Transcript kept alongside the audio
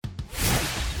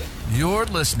You're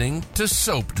listening to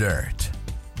Soap Dirt,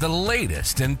 the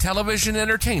latest in television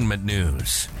entertainment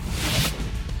news.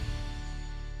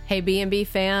 Hey, B&B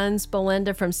fans,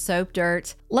 Belinda from Soap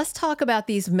Dirt. Let's talk about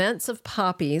these mints of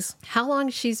poppies, how long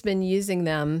she's been using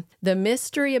them, the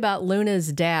mystery about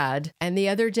Luna's dad, and the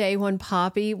other day when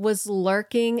Poppy was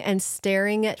lurking and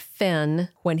staring at Finn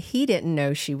when he didn't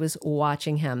know she was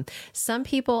watching him. Some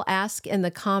people ask in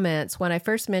the comments when I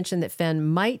first mentioned that Finn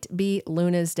might be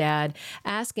Luna's dad,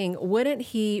 asking, wouldn't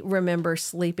he remember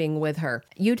sleeping with her?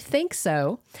 You'd think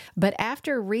so, but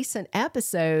after recent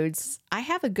episodes, I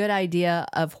have a good idea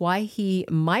of why he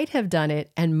might have done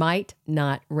it and might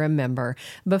not remember.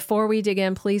 Before we dig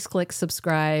in, please click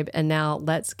subscribe. And now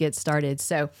let's get started.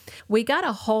 So we got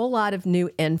a whole lot of new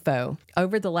info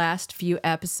over the last few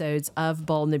episodes of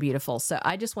Bold and the Beautiful. So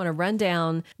I just want to run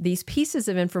down these pieces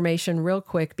of information real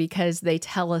quick because they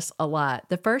tell us a lot.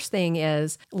 The first thing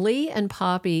is Lee and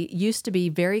Poppy used to be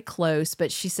very close,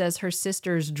 but she says her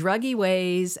sister's druggy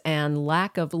ways and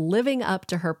lack of living up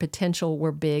to her potential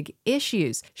were big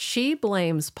issues. She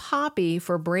blames Poppy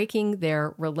for breaking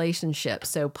their relationship.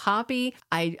 So Poppy,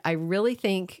 I really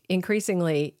think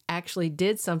increasingly actually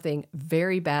did something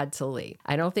very bad to Lee.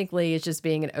 I don't think Lee is just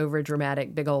being an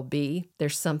overdramatic big old B.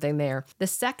 There's something there. The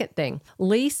second thing,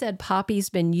 Lee said Poppy's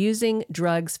been using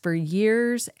drugs for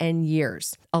years and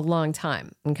years, a long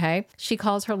time, okay? She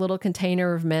calls her little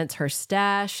container of mints her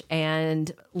stash,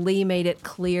 and Lee made it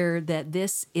clear that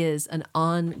this is an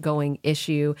ongoing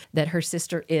issue, that her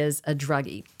sister is a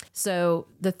druggie. So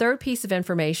the third piece of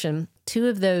information, 2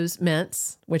 of those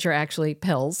mints, which are actually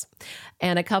pills,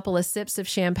 and a couple of sips of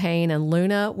champagne, and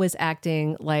Luna was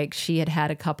acting like she had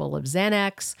had a couple of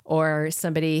Xanax or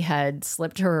somebody had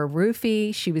slipped her a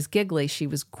roofie. She was giggly. She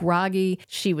was groggy.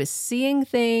 She was seeing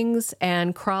things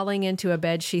and crawling into a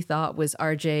bed she thought was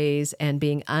RJ's and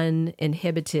being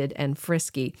uninhibited and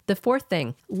frisky. The fourth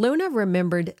thing, Luna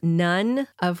remembered none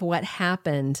of what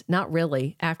happened, not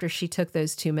really, after she took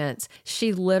those 2 mints.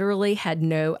 She literally had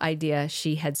no idea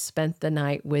she had spent the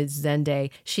night with Zende.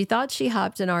 She thought she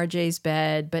hopped in RJ's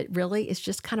bed, but really it's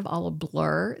just kind of all a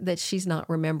blur that she's not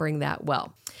remembering that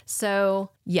well.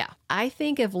 So yeah, I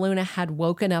think if Luna had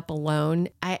woken up alone,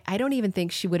 I don't even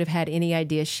think she would have had any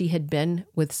idea she had been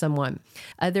with someone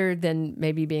other than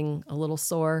maybe being a little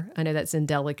sore. I know that's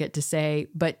indelicate to say,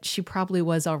 but she probably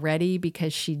was already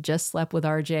because she just slept with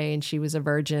RJ and she was a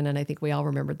virgin. And I think we all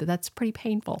remember that that's pretty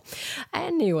painful.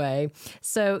 Anyway,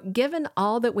 so given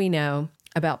all that we know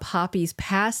about Poppy's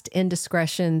past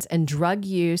indiscretions and drug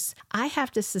use, I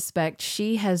have to suspect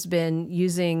she has been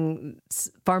using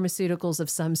pharmaceuticals of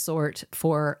some sort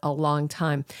for a long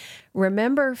time.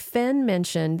 Remember, Finn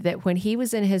mentioned that when he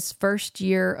was in his first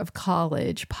year of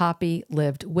college, Poppy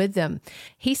lived with them.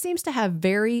 He seems to have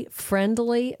very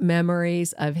friendly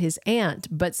memories of his aunt,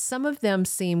 but some of them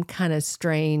seem kind of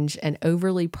strange and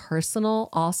overly personal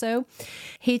also.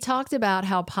 He talked about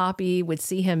how Poppy would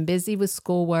see him busy with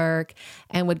schoolwork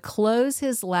and would close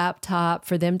his laptop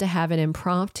for them to have an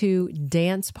impromptu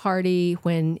dance party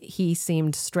when he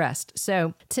seemed stressed.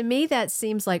 So to me, that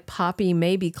seems like Poppy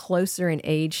may be closer in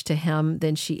age to him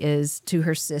than she is to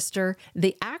her sister.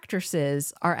 The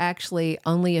actresses are actually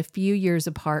only a few years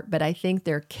apart, but I think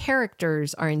their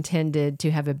characters are intended to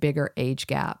have a bigger age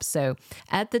gap. So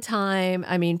at the time,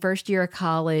 first year of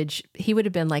college, he would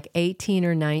have been like 18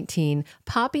 or 19.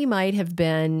 Poppy might have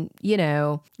been,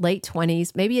 late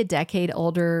 20s, maybe a decade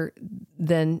older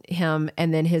than him,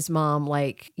 and then his mom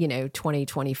 20,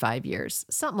 25 years,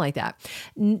 something like that.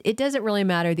 It doesn't really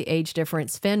matter the age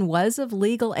difference. Finn was of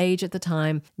legal age at the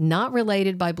time, not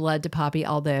related by blood to Poppy,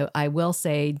 although I will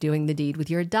say doing the deed with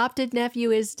your adopted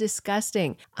nephew is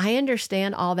disgusting. I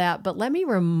understand all that, but let me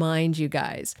remind you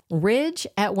guys, Ridge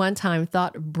at one time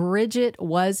thought Bridget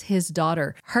was his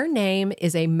daughter. Her name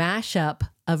is a mashup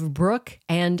of Brooke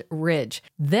and Ridge.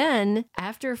 Then,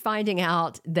 after finding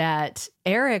out that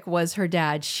Eric was her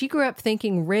dad, she grew up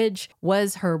thinking Ridge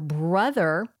was her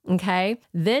brother, okay?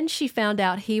 Then she found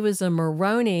out he was a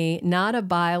Maroney, not a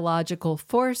biological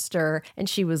Forster, and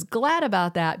she was glad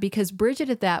about that because Bridget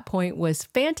at that point was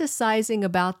fantasizing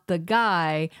about the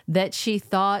guy that she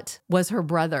thought was her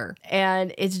brother.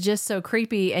 And it's just so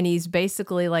creepy, and he's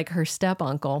basically like her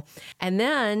step-uncle. And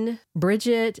then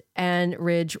Bridget and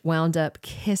Ridge wound up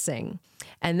kissing.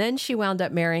 And then she wound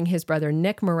up marrying his brother,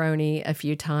 Nick Maroney, a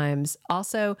few times.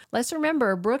 Also, let's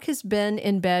remember, Brooke has been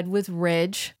in bed with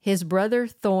Ridge, his brother,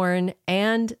 Thorne,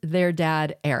 and their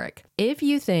dad, Eric. If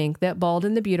you think that Bald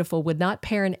and the Beautiful would not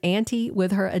pair an auntie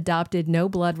with her adopted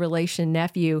no-blood relation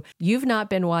nephew, you've not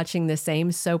been watching the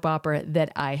same soap opera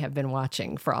that I have been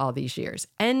watching for all these years.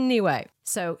 Anyway,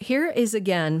 so here is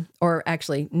again, or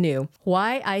actually new,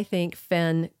 why I think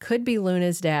Finn could be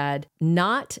Luna's dad,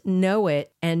 not know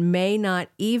it, and may not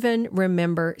even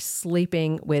remember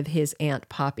sleeping with his Aunt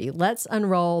Poppy. Let's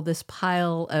unroll this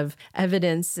pile of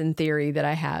evidence and theory that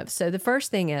I have. So the first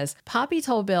thing is, Poppy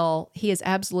told Bill he is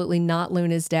absolutely not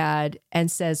Luna's dad and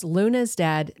says Luna's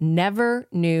dad never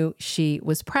knew she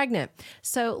was pregnant.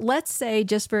 So let's say,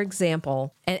 just for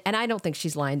example, and I don't think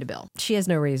she's lying to Bill. She has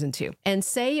no reason to. And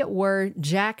say it were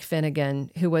Jack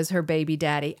Finnegan, who was her baby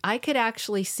daddy, I could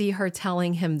actually see her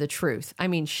telling him the truth. I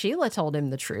mean, Sheila told him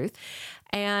the truth.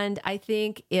 And I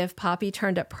think if Poppy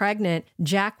turned up pregnant,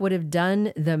 Jack would have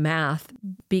done the math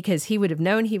because he would have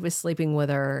known he was sleeping with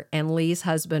her, and Lee's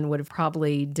husband would have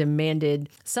probably demanded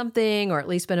something or at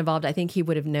least been involved. I think he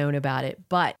would have known about it.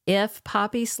 But if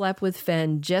Poppy slept with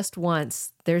Finn just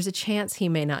once, there's a chance he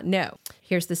may not know.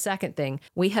 Here's the second thing.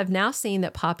 We have now seen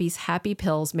that Poppy's happy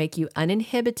pills make you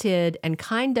uninhibited and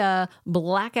kinda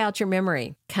black out your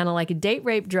memory, kind of like a date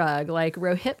rape drug like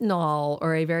Rohypnol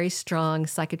or a very strong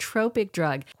psychotropic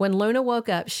drug. When Luna woke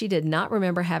up, she did not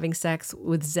remember having sex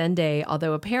with Zende,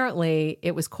 although apparently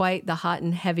it was quite the hot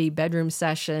and heavy bedroom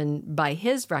session by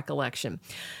his recollection.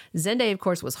 Zende, of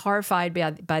course, was horrified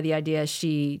by the idea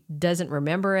she doesn't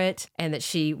remember it and that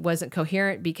she wasn't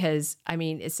coherent because, I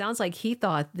mean, it sounds like he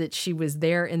thought that she was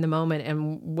there in the moment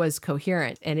and was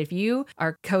coherent. And if you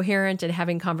are coherent and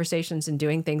having conversations and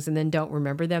doing things and then don't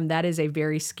remember them, that is a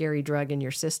very scary drug in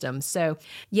your system. So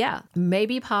yeah,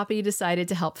 maybe Poppy decided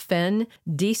to help Finn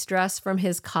de-stress from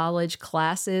his college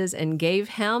classes and gave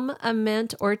him a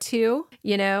mint or two,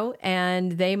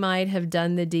 and they might have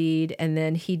done the deed and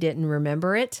then he didn't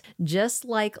remember it. Just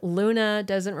like Luna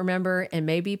doesn't remember, and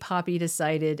maybe Poppy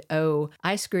decided, oh,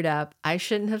 I screwed up. I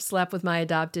shouldn't have slept with my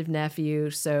adoptive nephew,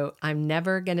 so I'm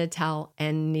never going to tell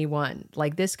anyone.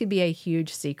 Like, this could be a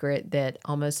huge secret that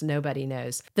almost nobody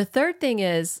knows. The third thing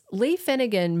is, Lee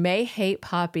Finnegan may hate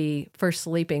Poppy for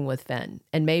sleeping with Finn,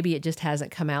 and maybe it just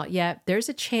hasn't come out yet. There's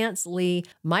a chance Lee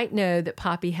might know that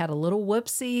Poppy had a little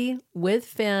whoopsie with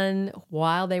Finn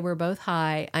while they were both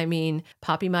high. I mean,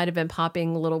 Poppy might have been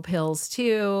popping little pills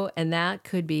too, and that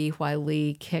could be why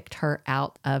Lee kicked her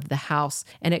out of the house.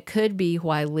 And it could be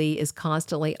why Lee is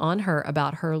constantly on her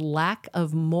about her lack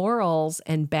of morals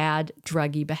and bad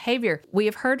druggy behavior. We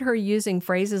have heard her using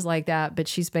phrases like that, but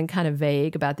she's been kind of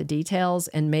vague about the details,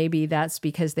 and maybe that's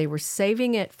because they were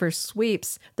saving it for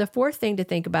sweeps. The fourth thing to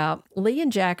think about, Lee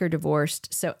and Jack are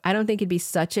divorced, so I don't think it'd be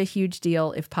such a huge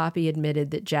deal if Poppy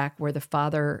admitted that Jack were the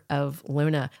father of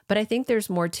Luna. But I think there's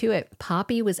more to it.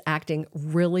 Poppy was acting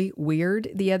really weird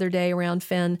the other day around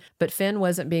Finn, but Finn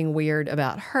wasn't being weird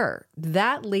about her.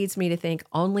 That leads me to think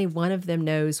only one of them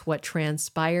knows what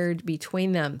transpired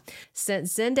between them.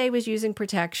 Since Zende was using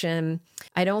protection,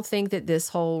 I don't think that this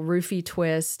whole roofie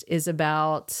twist is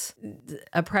about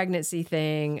a pregnancy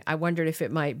thing. I wondered if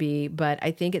it might be, but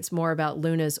I think it's more about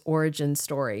Luna's origin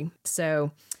story.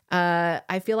 So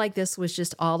I feel like this was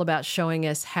just all about showing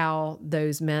us how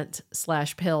those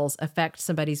mint/pills affect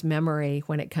somebody's memory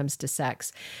when it comes to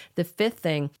sex. The fifth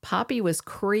thing, Poppy was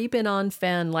creeping on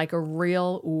Finn like a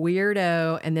real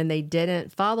weirdo, and then they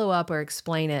didn't follow up or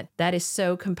explain it. That is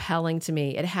so compelling to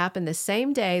me. It happened the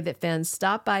same day that Finn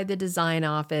stopped by the design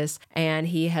office and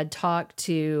he had talked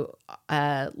to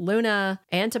Luna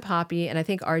and to Poppy, and I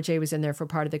think RJ was in there for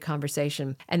part of the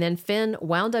conversation. And then Finn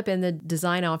wound up in the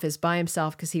design office by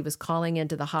himself because he was calling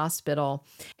into the hospital,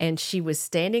 and she was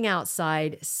standing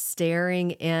outside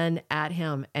staring in at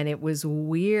him, and it was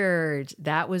weird.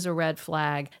 That was a red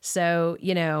flag. So,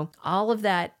 all of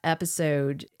that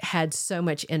episode had so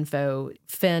much info.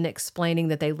 Finn explaining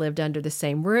that they lived under the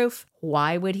same roof.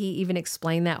 Why would he even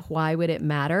explain that? Why would it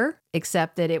matter?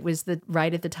 Except that it was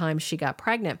right at the time she got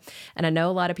pregnant. And I know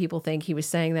a lot of people think he was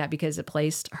saying that because it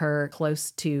placed her close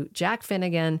to Jack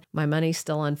Finnegan. My money's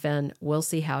still on Finn. We'll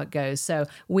see how it goes. So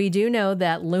we do know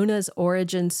that Luna's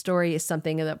origin story is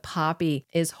something that Poppy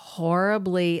is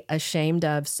horribly ashamed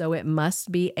of. So it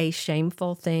must be a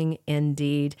shameful thing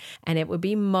indeed. And it would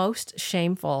be most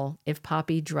shameful if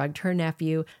Poppy drugged her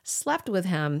nephew, slept with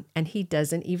him, and he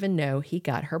doesn't even know he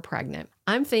got her pregnant. pregnant.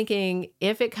 I'm thinking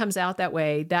if it comes out that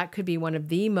way, that could be one of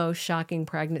the most shocking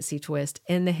pregnancy twists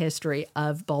in the history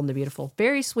of Bold and the Beautiful.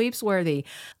 Very sweeps worthy.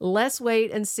 Let's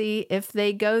wait and see if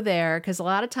they go there, because a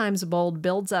lot of times Bold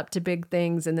builds up to big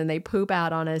things and then they poop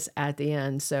out on us at the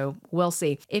end. So we'll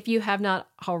see. If you have not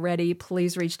already,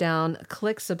 please reach down,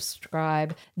 click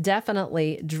subscribe,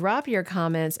 definitely drop your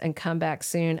comments and come back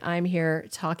soon. I'm here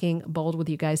talking Bold with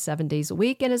you guys 7 days a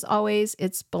week. And as always,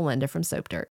 it's Belinda from Soap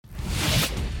Dirt.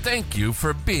 Thank you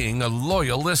for being a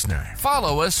loyal listener.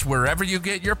 Follow us wherever you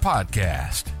get your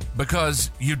podcast, because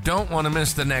you don't want to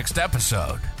miss the next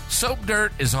episode. Soap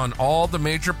Dirt is on all the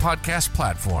major podcast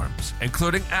platforms,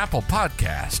 including Apple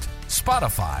Podcast,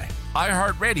 Spotify,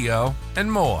 iHeartRadio,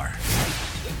 and more.